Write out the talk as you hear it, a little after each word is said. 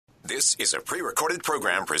This is a pre-recorded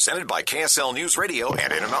program presented by KSL News Radio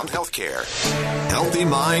and Intermountain Healthcare. Healthy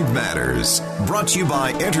Mind Matters, brought to you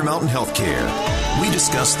by Intermountain Healthcare. We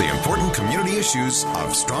discuss the important community issues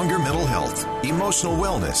of stronger mental health, emotional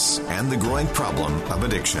wellness, and the growing problem of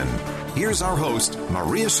addiction. Here's our host,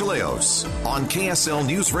 Maria Shileos, on KSL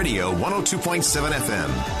News Radio 102.7 FM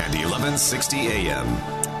and 1160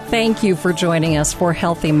 AM. Thank you for joining us for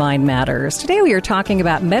Healthy Mind Matters. Today we are talking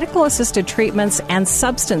about medical-assisted treatments and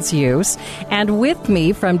substance use. And with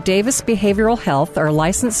me from Davis Behavioral Health are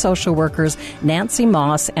licensed social workers Nancy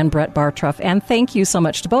Moss and Brett Bartruff. And thank you so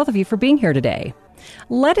much to both of you for being here today.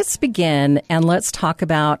 Let us begin and let's talk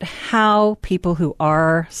about how people who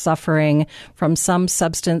are suffering from some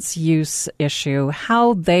substance use issue,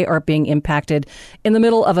 how they are being impacted in the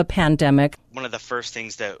middle of a pandemic. One of the first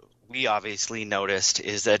things that we obviously noticed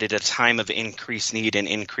is that at a time of increased need and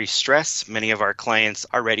increased stress, many of our clients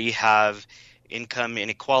already have income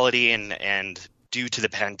inequality and due to the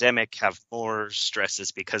pandemic have more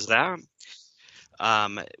stresses because of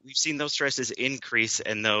that. We've seen those stresses increase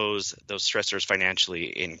and those stressors financially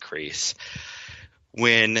increase.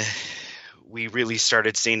 When we really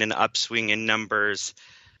started seeing an upswing in numbers,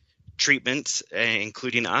 treatments,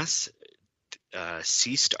 including us,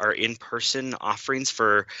 ceased our in-person offerings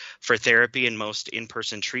for therapy and most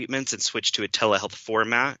in-person treatments and switched to a telehealth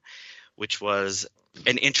format, which was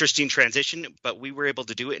an interesting transition, but we were able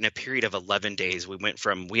to do it in a period of 11 days.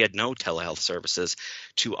 We had no telehealth services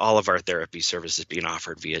to all of our therapy services being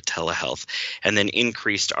offered via telehealth, and then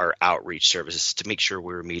increased our outreach services to make sure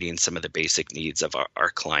we were meeting some of the basic needs of our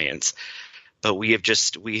clients. But we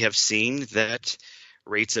have seen that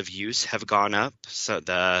rates of use have gone up. So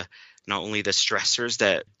not only the stressors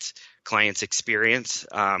that clients experience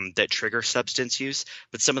that trigger substance use,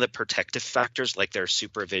 but some of the protective factors like their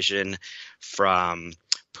supervision from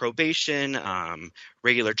probation,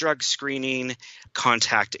 regular drug screening,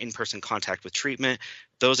 in-person contact with treatment.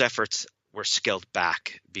 Those efforts were scaled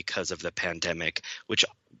back because of the pandemic, which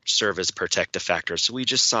serve as protective factors. So we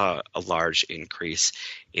just saw a large increase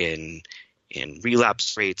in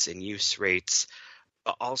relapse rates and use rates,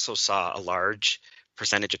 but also saw a large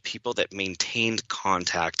percentage of people that maintained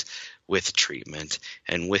contact with treatment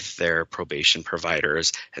and with their probation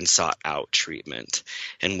providers and sought out treatment.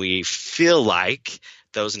 And we feel like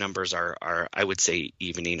those numbers are I would say,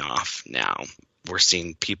 evening off now. We're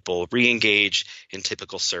seeing people re-engage in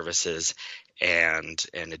typical services and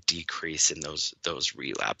a decrease in those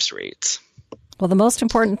relapse rates. Well, the most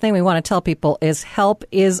important thing we want to tell people is help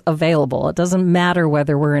is available. It doesn't matter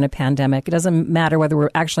whether we're in a pandemic. It doesn't matter whether we're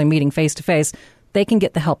actually meeting face-to-face. They can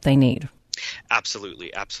get the help they need.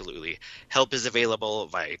 Absolutely. Help is available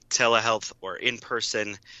via telehealth or in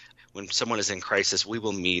person. When someone is in crisis, we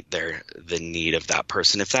will meet the need of that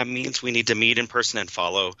person. If that means we need to meet in person and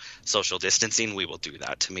follow social distancing, we will do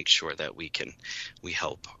that to make sure that we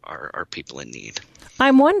help our people in need.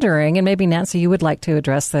 I'm wondering, and maybe Nancy, you would like to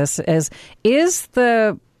address this, is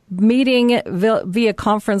the meeting via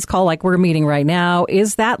conference call like we're meeting right now,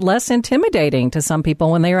 is that less intimidating to some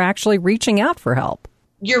people when they are actually reaching out for help?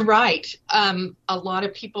 You're right. A lot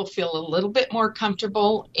of people feel a little bit more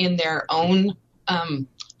comfortable in their own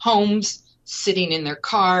homes, sitting in their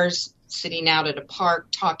cars, sitting out at a park,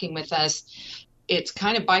 talking with us. It's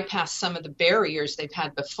kind of bypassed some of the barriers they've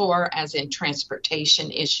had before, as in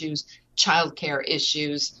transportation issues, childcare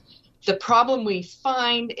issues. The problem we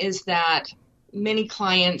find is that many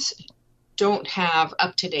clients don't have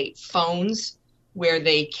up-to-date phones where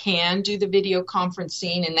they can do the video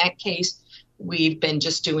conferencing. In that case, we've been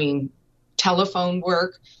just doing telephone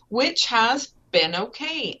work, which has been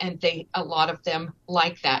okay, and a lot of them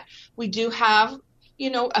like that. We do have,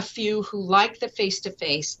 a few who like the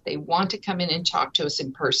face-to-face. They want to come in and talk to us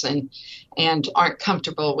in person and aren't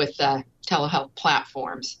comfortable with the telehealth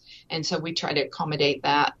platforms. And so we try to accommodate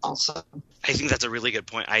that also. I think that's a really good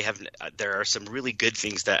point. There are some really good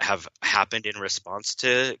things that have happened in response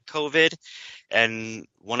to COVID, and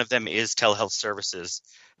one of them is telehealth services.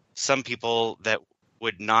 Some people that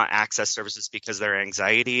would not access services because of their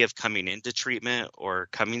anxiety of coming into treatment or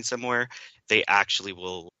coming somewhere, they actually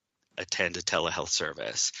will attend a telehealth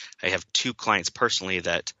service. I have 2 clients personally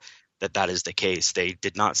that is the case. They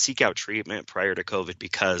did not seek out treatment prior to COVID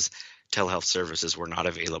because telehealth services were not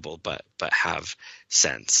available, but have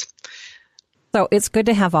since. So it's good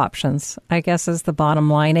to have options, I guess, is the bottom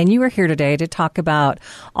line. And you are here today to talk about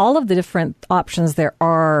all of the different options there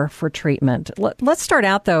are for treatment. Let's start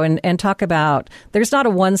out, though, and talk about there's not a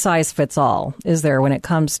one-size-fits-all, is there, when it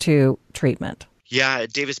comes to treatment? Yeah,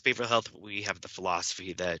 at Davis Behavioral Health, we have the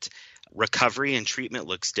philosophy that recovery and treatment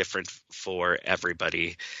looks different for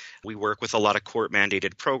everybody. We work with a lot of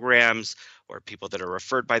court-mandated programs or people that are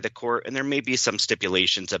referred by the court, and there may be some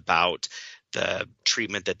stipulations about the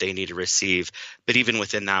treatment that they need to receive. But even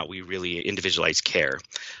within that, we really individualize care.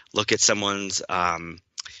 Look at someone's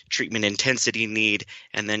treatment intensity need,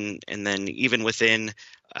 and then even within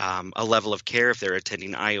a level of care, if they're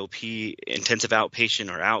attending IOP, intensive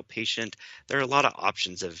outpatient or outpatient, there are a lot of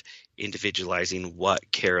options of individualizing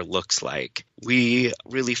what care looks like. We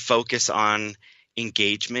really focus on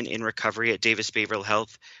engagement in recovery at Davis Behavioral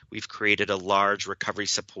Health. We've created a large recovery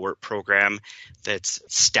support program that's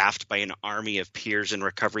staffed by an army of peers in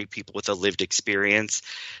recovery, people with a lived experience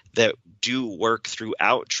that do work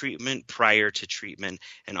throughout treatment, prior to treatment,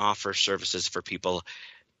 and offer services for people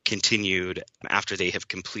continued after they have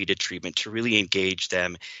completed treatment to really engage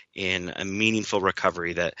them in a meaningful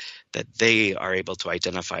recovery that they are able to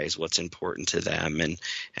identify as what's important to them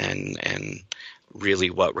and really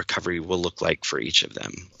what recovery will look like for each of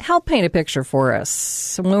them. Help paint a picture for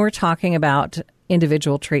us. When we're talking about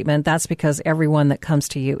individual treatment, that's because everyone that comes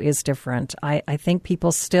to you is different. I think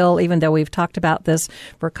people still, even though we've talked about this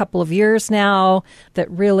for a couple of years now,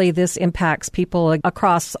 that really this impacts people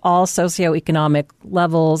across all socioeconomic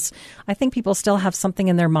levels. I think people still have something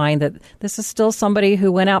in their mind that this is still somebody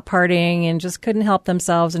who went out partying and just couldn't help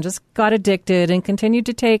themselves and just got addicted and continued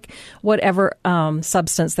to take whatever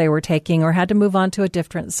substance they were taking or had to move on to a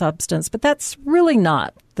different substance. But that's really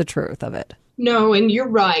not the truth of it. No, and you're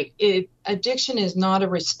right. Addiction is not a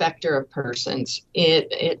respecter of persons.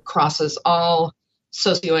 It crosses all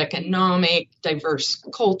socioeconomic, diverse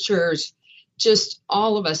cultures. Just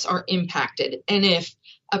all of us are impacted. And if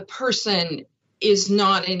a person is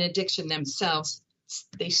not in addiction themselves,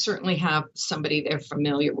 they certainly have somebody they're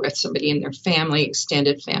familiar with, somebody in their family,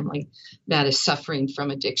 extended family, that is suffering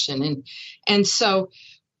from addiction. And so,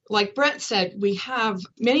 like Brett said, we have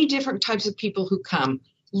many different types of people who come.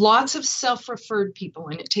 Lots of self-referred people,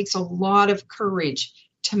 and it takes a lot of courage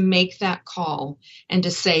to make that call and to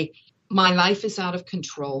say, my life is out of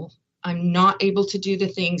control. I'm not able to do the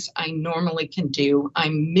things I normally can do.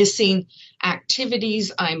 I'm missing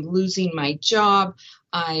activities. I'm losing my job.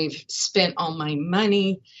 I've spent all my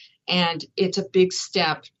money, and it's a big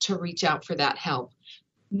step to reach out for that help.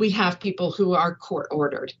 We have people who are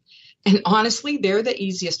court-ordered. And honestly, they're the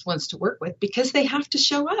easiest ones to work with because they have to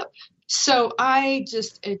show up. So I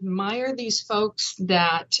just admire these folks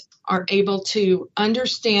that are able to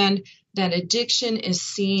understand that addiction is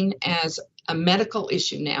seen as a medical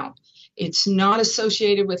issue now. It's not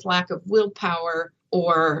associated with lack of willpower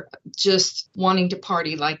or just wanting to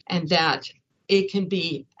party, and that it can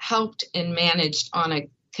be helped and managed on a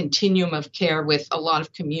continuum of care with a lot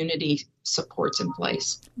of community supports in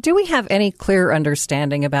place. Do we have any clear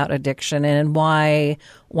understanding about addiction and why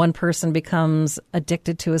one person becomes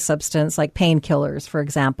addicted to a substance like painkillers, for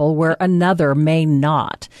example, where another may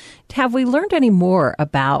not? Have we learned any more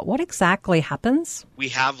about what exactly happens? We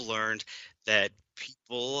have learned that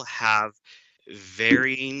people have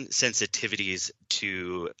varying sensitivities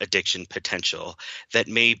to addiction potential that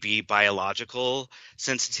may be biological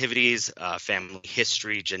sensitivities, family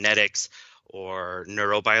history, genetics, or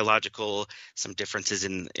neurobiological, some differences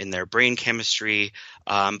in their brain chemistry,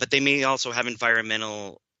 but they may also have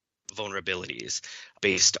environmental vulnerabilities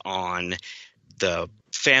based on the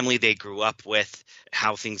family they grew up with,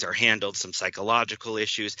 how things are handled, some psychological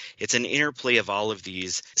issues. It's an interplay of all of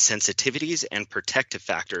these sensitivities and protective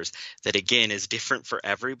factors that, again, is different for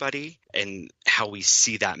everybody and how we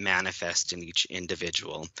see that manifest in each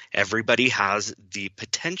individual. Everybody has the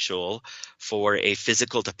potential for a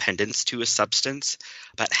physical dependence to a substance,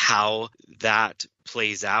 but how that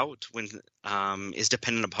plays out when is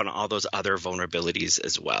dependent upon all those other vulnerabilities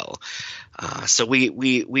as well. So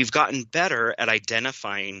we've gotten better at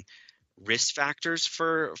identifying risk factors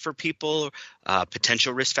for people,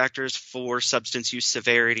 potential risk factors for substance use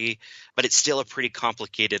severity, but it's still a pretty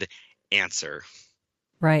complicated answer.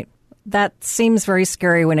 Right. That seems very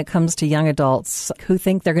scary when it comes to young adults who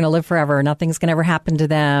think they're going to live forever, nothing's going to ever happen to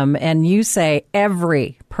them. And you say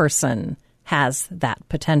every person has that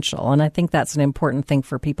potential. And I think that's an important thing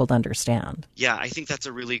for people to understand. Yeah, I think that's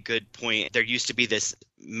a really good point. There used to be this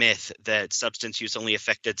myth that substance use only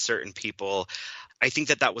affected certain people. I think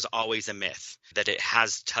that was always a myth, that it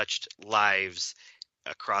has touched lives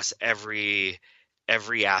across every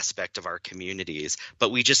aspect of our communities.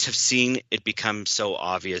 But we just have seen it become so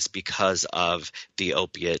obvious because of the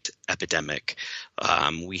opiate epidemic.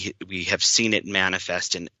 We have seen it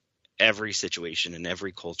manifest in every situation, in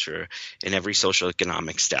every culture, in every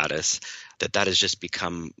socioeconomic status, that has just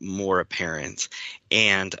become more apparent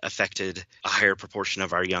and affected a higher proportion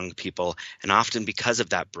of our young people. And often because of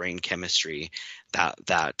that brain chemistry,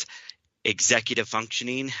 that executive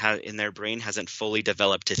functioning in their brain hasn't fully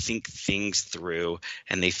developed to think things through,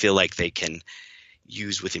 and they feel like they can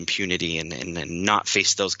use with impunity and not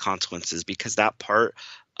face those consequences because that part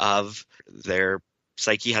of their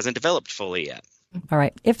psyche hasn't developed fully yet. All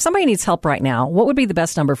right. If somebody needs help right now, what would be the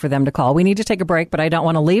best number for them to call? We need to take a break, but I don't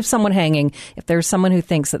want to leave someone hanging if there's someone who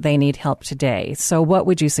thinks that they need help today. So what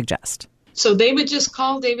would you suggest? So they would just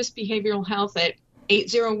call Davis Behavioral Health at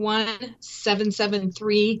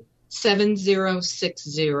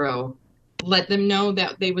 801-773-7060. Let them know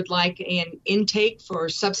that they would like an intake for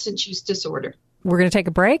substance use disorder. We're going to take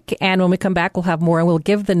a break, and when we come back, we'll have more, and we'll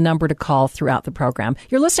give the number to call throughout the program.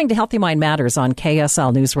 You're listening to Healthy Mind Matters on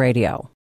KSL News Radio.